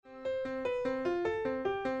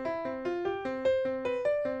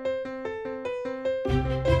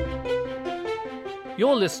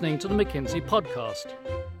You're listening to the McKinsey Podcast,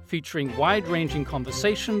 featuring wide-ranging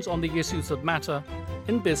conversations on the issues that matter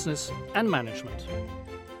in business and management.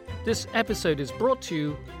 This episode is brought to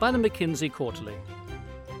you by the McKinsey Quarterly.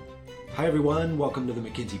 Hi everyone, welcome to the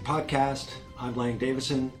McKinsey Podcast. I'm Lang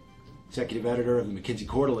Davison, Executive Editor of the McKinsey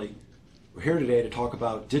Quarterly. We're here today to talk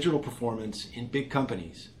about digital performance in big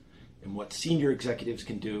companies and what senior executives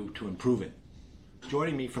can do to improve it.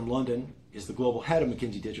 Joining me from London is the Global Head of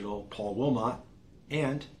McKinsey Digital, Paul Willmott,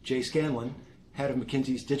 and Jay Scanlan, Head of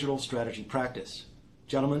McKinsey's Digital Strategy Practice.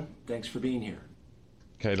 Gentlemen, thanks for being here.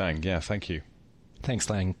 Okay, Lang, yeah, thank you. Thanks,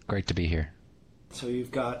 Lang. Great to be here. So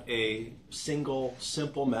you've got a single,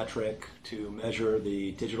 simple metric to measure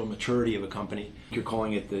the digital maturity of a company. You're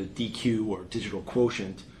calling it the DQ, or Digital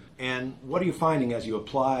Quotient. And what are you finding as you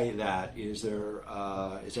apply that? Is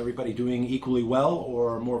everybody doing equally well,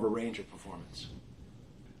 or more of a range of performance?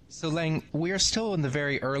 So, Lang, we are still in the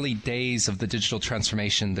very early days of the digital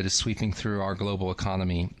transformation that is sweeping through our global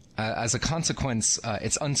economy. As a consequence,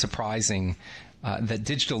 it's unsurprising that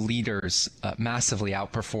digital leaders massively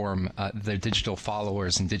outperform their digital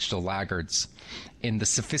followers and digital laggards in the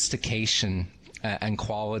sophistication and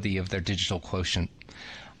quality of their digital quotient.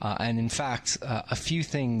 And in fact, a few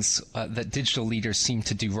things that digital leaders seem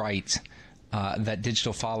to do right that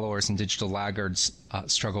digital followers and digital laggards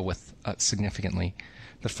struggle with significantly.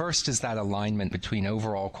 The first is that alignment between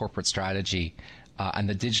overall corporate strategy and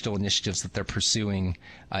the digital initiatives that they're pursuing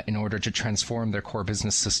in order to transform their core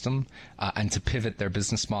business system and to pivot their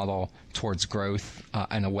business model towards growth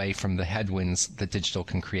and away from the headwinds that digital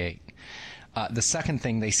can create. The second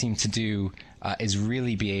thing they seem to do is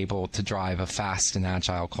really be able to drive a fast and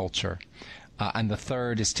agile culture. And the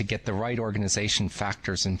third is to get the right organization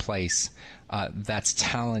factors in place. That's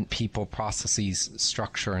talent, people, processes,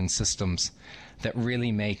 structure, and systems that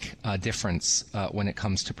really make a difference when it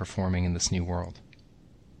comes to performing in this new world.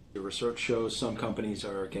 The research shows some companies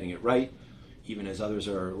are getting it right, even as others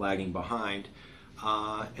are lagging behind.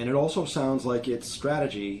 And it also sounds like it's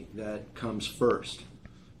strategy that comes first.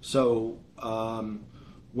 So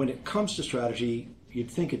when it comes to strategy, you'd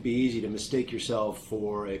think it'd be easy to mistake yourself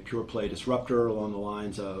for a pure play disruptor along the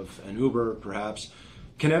lines of an Uber, perhaps.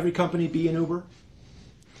 Can every company be an Uber?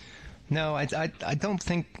 No, I don't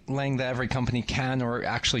think, Lang, that every company can or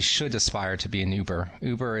actually should aspire to be an Uber.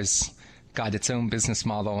 Uber has got its own business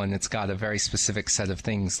model, and it's got a very specific set of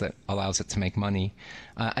things that allows it to make money.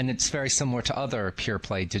 And it's very similar to other pure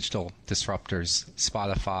play digital disruptors,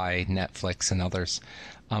 Spotify, Netflix, and others.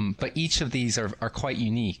 But each of these are quite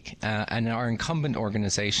unique, and our incumbent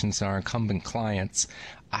organizations and our incumbent clients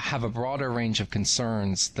have a broader range of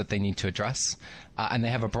concerns that they need to address, and they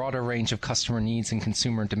have a broader range of customer needs and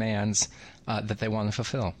consumer demands that they want to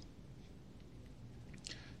fulfill.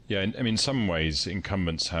 Yeah, I mean, in some ways,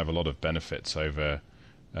 incumbents have a lot of benefits over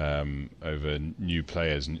new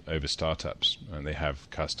players, over startups. And they have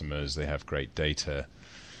customers, they have great data.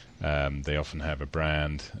 They often have a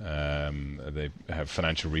brand. They have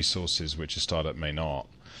financial resources, which a startup may not.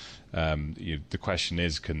 The question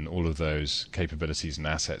is, can all of those capabilities and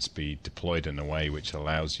assets be deployed in a way which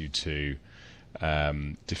allows you to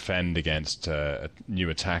defend against new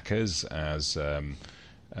attackers as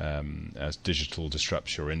digital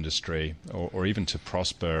disrupts your industry, or even to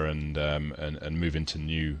prosper and move into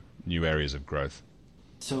new areas of growth?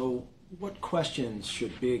 So what questions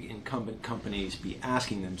should big incumbent companies be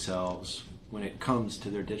asking themselves when it comes to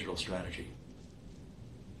their digital strategy?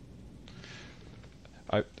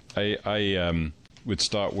 I would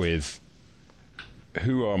start with,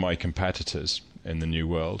 who are my competitors in the new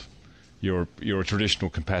world? Your traditional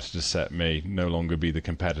competitor set may no longer be the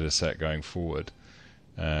competitor set going forward.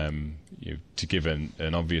 To give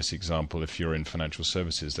an obvious example, if you're in financial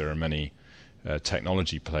services, there are many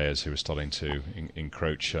technology players who are starting to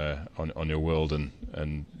encroach on your world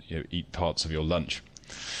and eat parts of your lunch.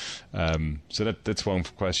 So that's one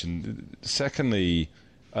question. Secondly,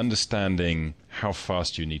 understanding how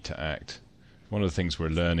fast you need to act. One of the things we're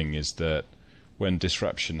learning is that when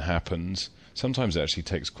disruption happens, sometimes it actually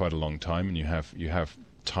takes quite a long time, and you have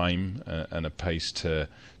time and a pace to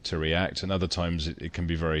react, and other times it can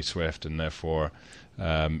be very swift, and therefore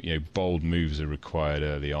bold moves are required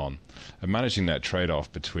early on. And managing that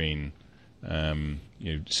trade-off between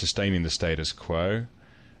sustaining the status quo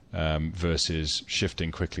versus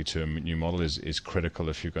shifting quickly to a new model is critical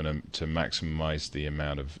if you're going to maximize the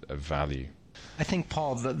amount of value. I think,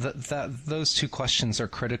 Paul, that those two questions are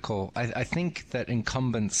critical. I think that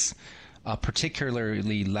incumbents,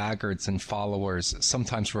 particularly laggards and followers,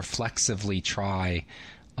 sometimes reflexively try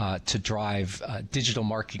to drive digital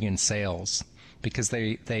marketing and sales because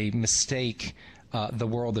they mistake the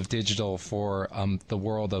world of digital for the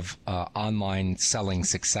world of online selling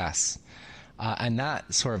success. And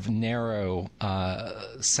that sort of narrow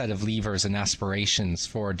set of levers and aspirations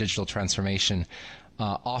for digital transformation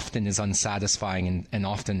often is unsatisfying and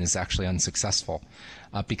often is actually unsuccessful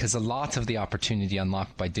because a lot of the opportunity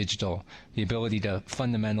unlocked by digital, the ability to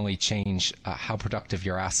fundamentally change how productive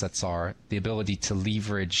your assets are, the ability to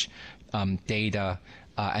leverage data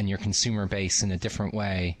and your consumer base in a different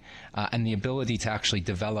way, and the ability to actually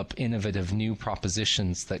develop innovative new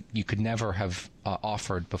propositions that you could never have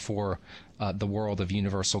offered before the world of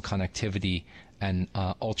universal connectivity and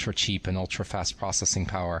ultra cheap and ultra fast processing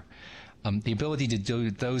power. The ability to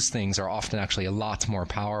do those things are often actually a lot more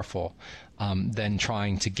powerful than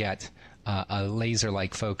trying to get a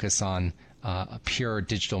laser-like focus on a pure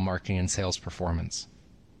digital marketing and sales performance.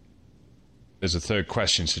 There's a third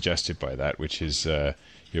question suggested by that, which is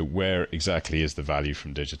where exactly is the value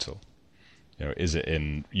from digital? Is it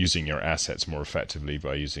in using your assets more effectively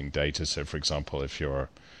by using data? So, for example, if you're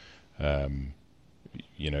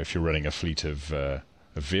if you're running a fleet of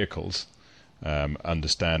vehicles,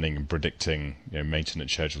 understanding and predicting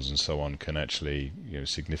maintenance schedules and so on can actually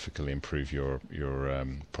significantly improve your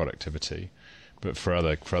productivity. But for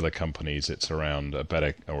other companies, it's around a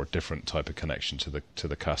better or different type of connection to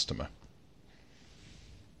the customer.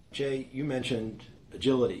 Jay, you mentioned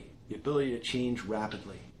agility, the ability to change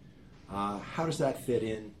rapidly. How does that fit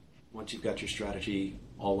in once you've got your strategy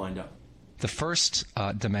all lined up? The first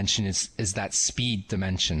dimension is that speed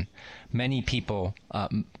dimension. Many people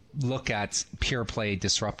look at pure play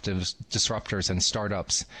disruptors and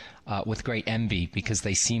startups with great envy because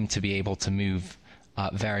they seem to be able to move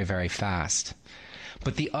very, very fast.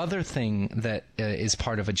 But the other thing that is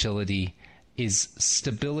part of agility is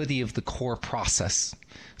stability of the core process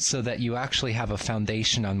so that you actually have a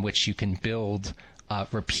foundation on which you can build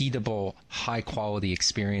repeatable, high-quality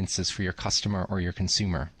experiences for your customer or your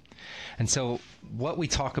consumer. And so what we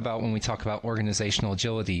talk about when we talk about organizational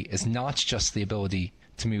agility is not just the ability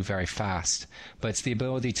to move very fast, but it's the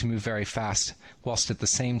ability to move very fast whilst at the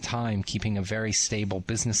same time keeping a very stable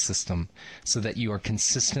business system so that you are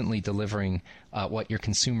consistently delivering what your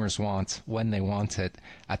consumers want when they want it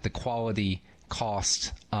at the quality,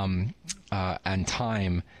 cost, and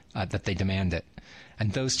time that they demand it.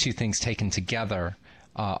 And those two things taken together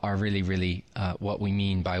are really, really what we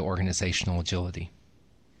mean by organizational agility.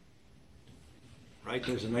 Right,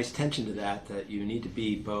 there's a nice tension to that you need to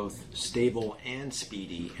be both stable and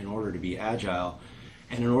speedy in order to be agile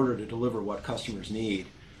and in order to deliver what customers need.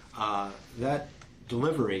 That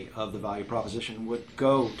delivery of the value proposition would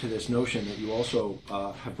go to this notion that you also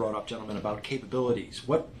have brought up, gentlemen, about capabilities.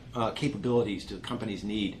 What capabilities do companies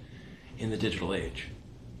need in the digital age?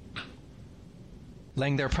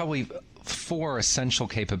 Lang, there are probably 4 essential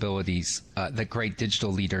capabilities that great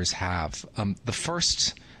digital leaders have. The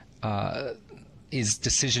first is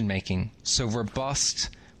decision-making, so robust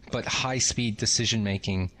but high-speed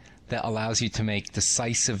decision-making that allows you to make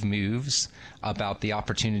decisive moves about the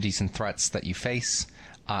opportunities and threats that you face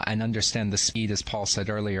and understand the speed, as Paul said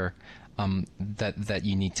earlier, that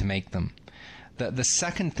you need to make them. The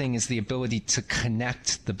second thing is the ability to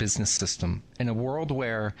connect the business system. In a world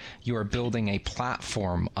where you are building a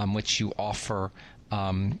platform on which you offer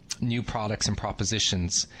new products and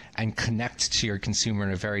propositions and connect to your consumer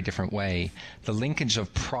in a very different way, the linkage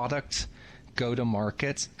of product,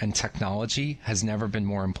 go-to-market, and technology has never been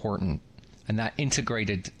more important. And that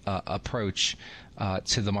integrated approach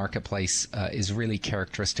to the marketplace is really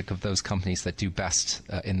characteristic of those companies that do best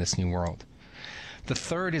in this new world. The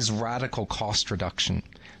third is radical cost reduction.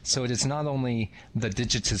 So it is not only the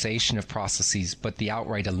digitization of processes, but the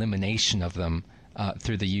outright elimination of them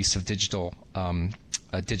through the use of digital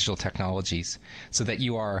technologies, so that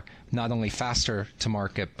you are not only faster to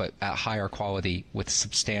market, but at higher quality with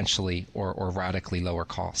substantially or radically lower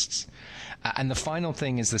costs. And the final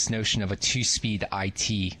thing is this notion of a 2-speed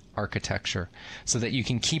IT architecture, so that you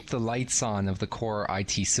can keep the lights on of the core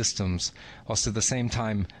IT systems, whilst at the same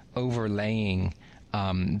time overlaying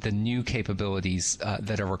the new capabilities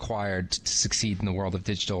that are required to succeed in the world of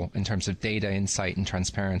digital in terms of data, insight, and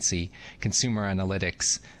transparency, consumer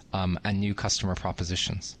analytics, and new customer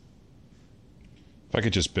propositions. If I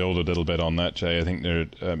could just build a little bit on that, Jay, I think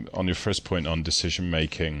on your first point on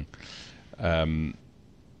decision-making,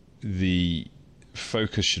 the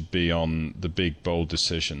focus should be on the big, bold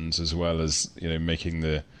decisions as well as making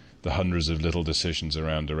the hundreds of little decisions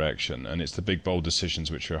around direction. And it's the big, bold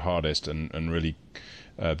decisions which are hardest and really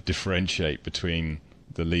differentiate between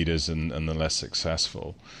the leaders and the less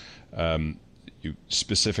successful.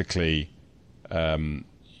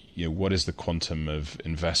 what is the quantum of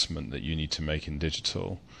investment that you need to make in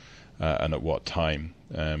digital, and at what time?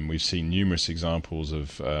 We've seen numerous examples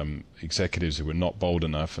of executives who were not bold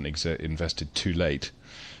enough and invested too late.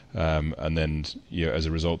 And then, as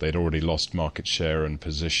a result, they'd already lost market share and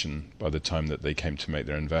position by the time that they came to make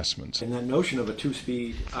their investments. And that notion of a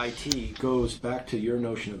two-speed IT goes back to your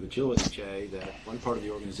notion of agility, Jay, that one part of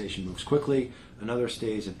the organization moves quickly, another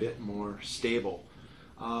stays a bit more stable.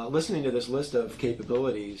 Listening to this list of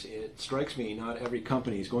capabilities, it strikes me not every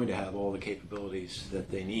company is going to have all the capabilities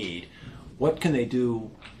that they need. What can they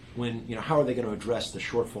do when, how are they going to address the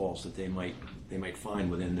shortfalls that they might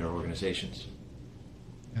find within their organizations?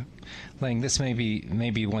 Yeah. Lang, this may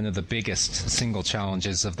be one of the biggest single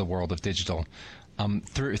challenges of the world of digital.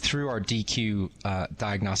 Through our DQ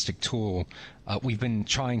diagnostic tool, we've been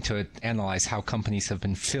trying to analyze how companies have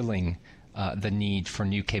been filling the need for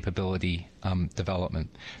new capability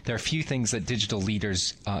development. There are a few things that digital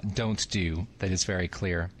leaders don't do that is very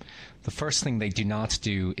clear. The first thing they do not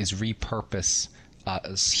do is repurpose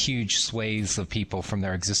huge swathes of people from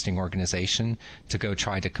their existing organization to go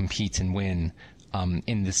try to compete and win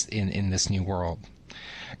in this new world.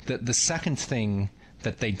 The second thing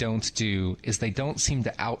that they don't do is they don't seem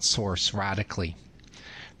to outsource radically.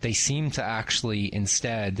 They seem to actually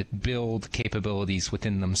instead build capabilities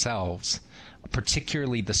within themselves,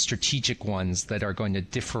 particularly the strategic ones that are going to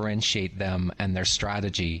differentiate them and their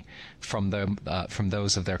strategy from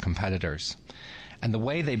those of their competitors. And the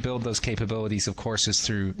way they build those capabilities, of course, is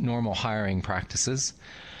through normal hiring practices,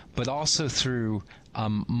 but also through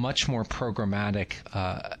much more programmatic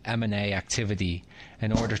M&A activity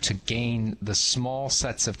in order to gain the small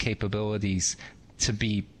sets of capabilities to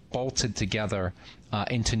be bolted together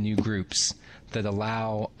into new groups that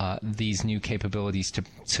allow these new capabilities to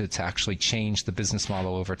actually change the business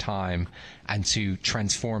model over time and to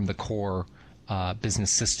transform the core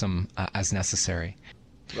business system as necessary.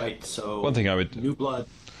 Right. So one thing I would new blood.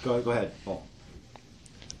 Go ahead, Paul.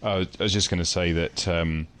 I was just going to say that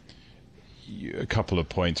a couple of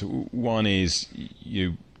points. One is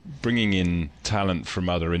you bringing in talent from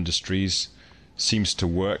other industries seems to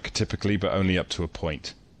work typically, but only up to a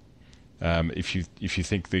point. If you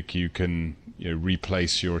think that you can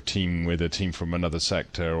replace your team with a team from another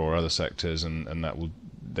sector or other sectors, and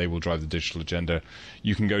they will drive the digital agenda,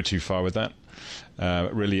 you can go too far with that.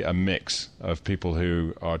 Really, a mix of people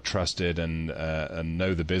who are trusted and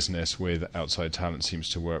know the business with outside talent seems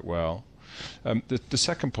to work well. The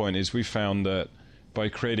second point is we found that by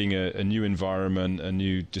creating a new environment, a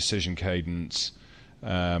new decision cadence,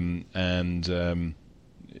 providing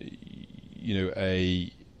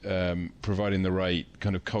the right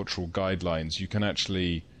kind of cultural guidelines, you can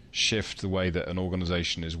actually shift the way that an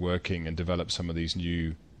organization is working and develop some of these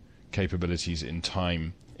new capabilities in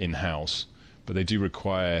time in-house. But they do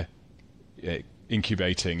require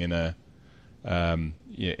incubating in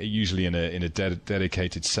usually in a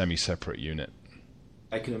dedicated semi-separate unit.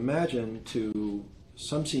 I can imagine to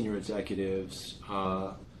some senior executives,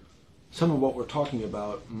 some of what we're talking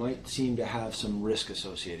about might seem to have some risk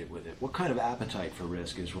associated with it. What kind of appetite for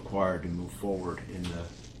risk is required to move forward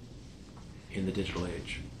in the digital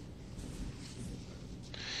age?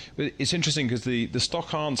 It's interesting because the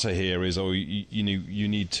stock answer here is, you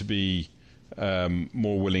need to be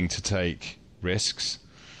more willing to take risks,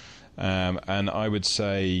 and I would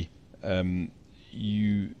say I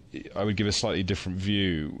would give a slightly different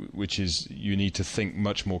view, which is you need to think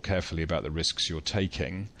much more carefully about the risks you're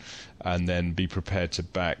taking, and then be prepared to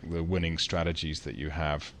back the winning strategies that you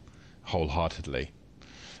have wholeheartedly.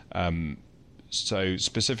 So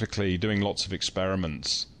specifically, doing lots of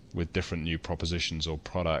experiments with different new propositions or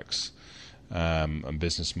products and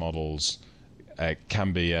business models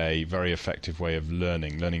can be a very effective way of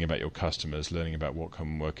learning about your customers, learning about what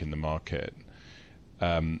can work in the market.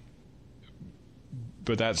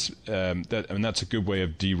 But that's a good way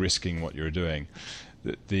of de-risking what you're doing.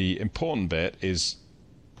 The important bit is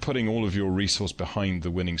putting all of your resource behind the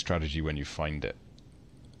winning strategy when you find it,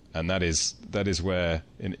 and that is where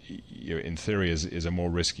in theory is a more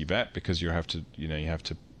risky bet, because you have to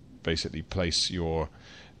basically place your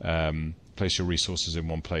resources in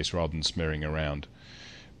one place rather than smearing around.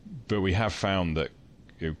 But we have found that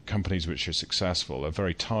companies which are successful are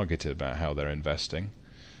very targeted about how they're investing,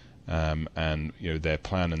 and their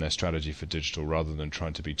plan and their strategy for digital, rather than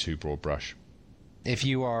trying to be too broad brush. If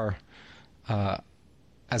you are,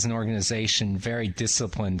 as an organization, very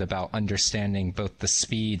disciplined about understanding both the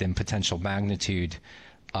speed and potential magnitude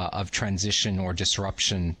of transition or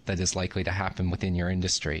disruption that is likely to happen within your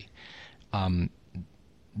industry,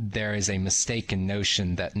 there is a mistaken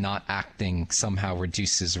notion that not acting somehow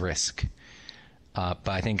reduces risk. But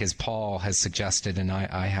I think, as Paul has suggested, and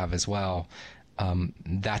I have as well,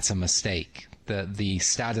 that's a mistake. The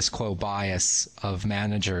status quo bias of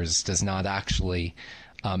managers does not actually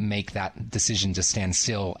make that decision to stand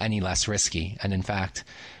still any less risky. And in fact,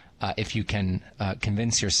 if you can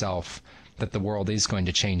convince yourself that the world is going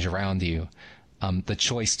to change around you, the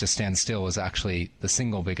choice to stand still is actually the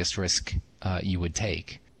single biggest risk you would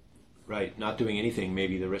take. Right, not doing anything may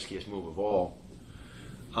be the riskiest move of all.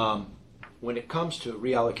 When it comes to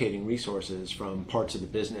reallocating resources from parts of the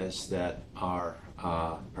business that are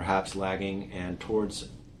perhaps lagging and towards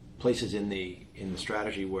places in the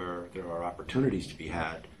strategy where there are opportunities to be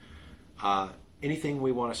had, anything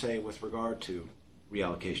we want to say with regard to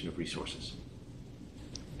reallocation of resources?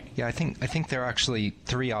 Yeah, I think there are actually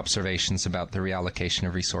three observations about the reallocation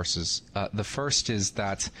of resources. The first is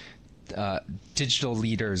that digital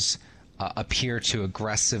leaders appear to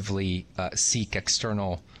aggressively seek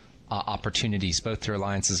external opportunities, both through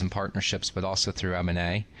alliances and partnerships, but also through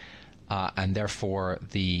M&A, and therefore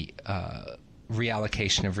the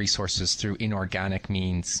reallocation of resources through inorganic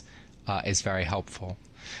means is very helpful.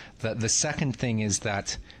 The second thing is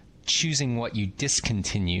that choosing what you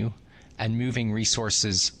discontinue and moving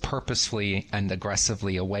resources purposefully and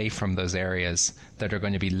aggressively away from those areas that are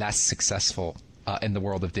going to be less successful in the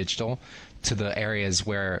world of digital to the areas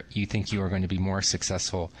where you think you are going to be more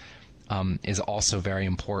successful is also very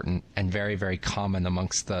important and very, very common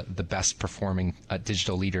amongst the best performing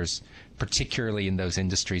digital leaders, particularly in those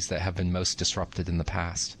industries that have been most disrupted in the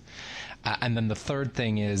past. And then the third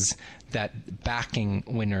thing is that backing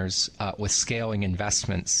winners with scaling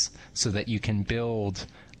investments so that you can build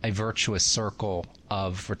a virtuous circle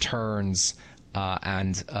of returns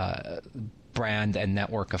and brand and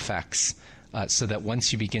network effects so that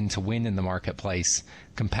once you begin to win in the marketplace,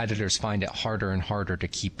 competitors find it harder and harder to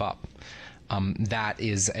keep up. That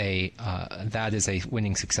is a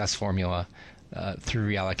winning success formula through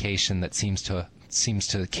reallocation that seems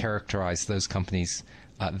to characterize those companies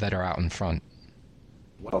that are out in front.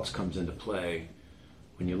 What else comes into play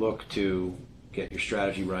when you look to get your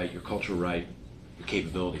strategy right, your culture right, your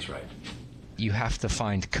capabilities right? You have to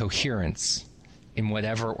find coherence in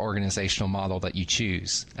whatever organizational model that you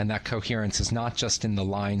choose. And that coherence is not just in the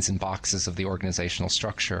lines and boxes of the organizational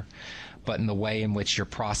structure, but in the way in which your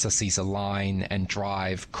processes align and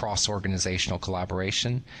drive cross-organizational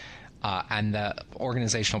collaboration, and the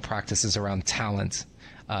organizational practices around talent,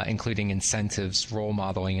 including incentives, role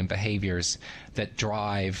modeling, and behaviors that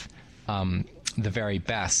drive the very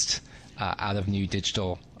best out of new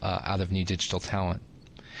digital talent.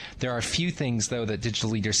 There are a few things, though, that digital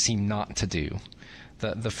leaders seem not to do.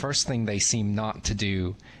 The first thing they seem not to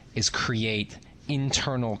do is create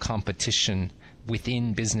internal competition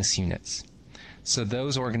within business units. So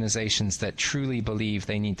those organizations that truly believe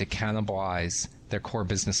they need to cannibalize their core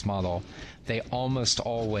business model, they almost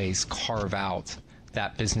always carve out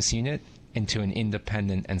that business unit into an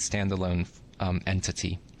independent and standalone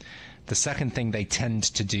entity. The second thing they tend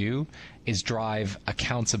to do is drive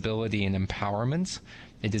accountability and empowerment.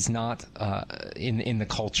 It is not in the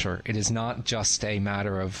culture. It is not just a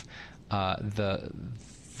matter of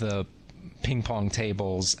the ping pong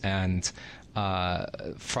tables and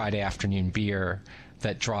Friday afternoon beer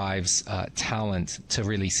that drives talent to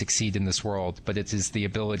really succeed in this world, but it is the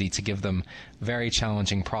ability to give them very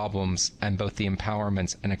challenging problems and both the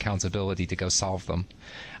empowerment and accountability to go solve them.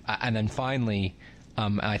 And then finally,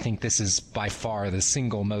 I think this is by far the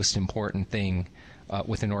single most important thing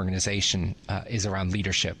with an organization is around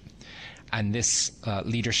leadership. And this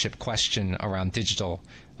leadership question around digital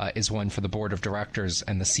is one for the board of directors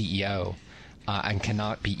and the CEO and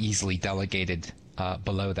cannot be easily delegated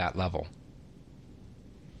below that level.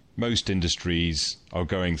 Most industries are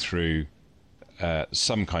going through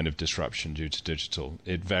some kind of disruption due to digital.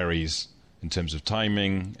 It varies in terms of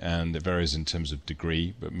timing and it varies in terms of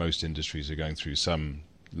degree, but most industries are going through some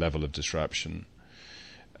level of disruption.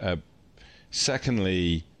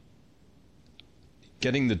 Secondly,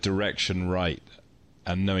 getting the direction right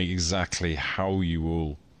and knowing exactly how you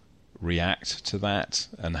will react to that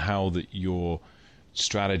and how that your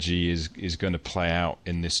strategy is going to play out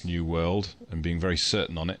in this new world and being very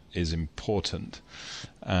certain on it is important.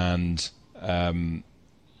 And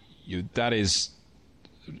that is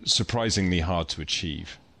surprisingly hard to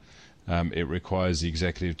achieve. It requires the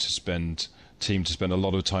executive team to spend a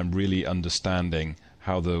lot of time really understanding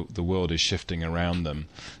how the world is shifting around them,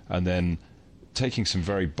 and then taking some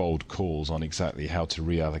very bold calls on exactly how to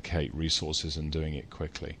reallocate resources and doing it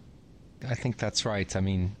quickly. I think that's right. I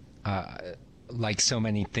mean, like so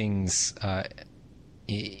many things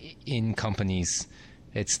in companies,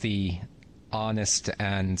 it's the honest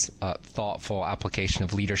and thoughtful application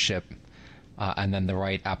of leadership, and then the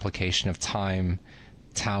right application of time,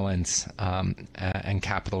 talent, and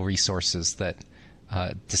capital resources that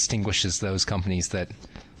distinguishes those companies that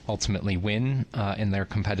ultimately win in their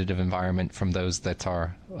competitive environment from those that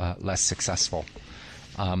are less successful.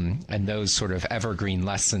 And those sort of evergreen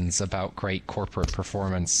lessons about great corporate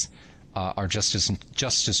performance are just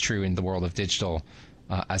as true in the world of digital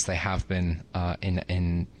as they have been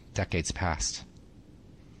in decades past.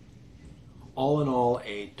 All in all,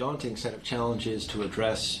 a daunting set of challenges to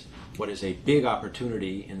address what is a big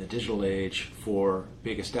opportunity in the digital age for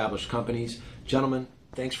big established companies. Gentlemen,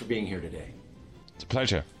 thanks for being here today. It's a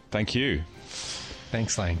pleasure. Thank you.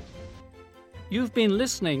 Thanks, Lang. You've been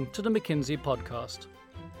listening to the McKinsey Podcast.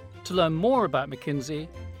 To learn more about McKinsey,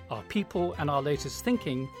 our people, and our latest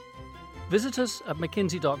thinking, visit us at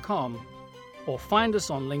mckinsey.com or find us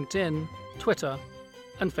on LinkedIn, Twitter,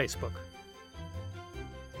 and Facebook.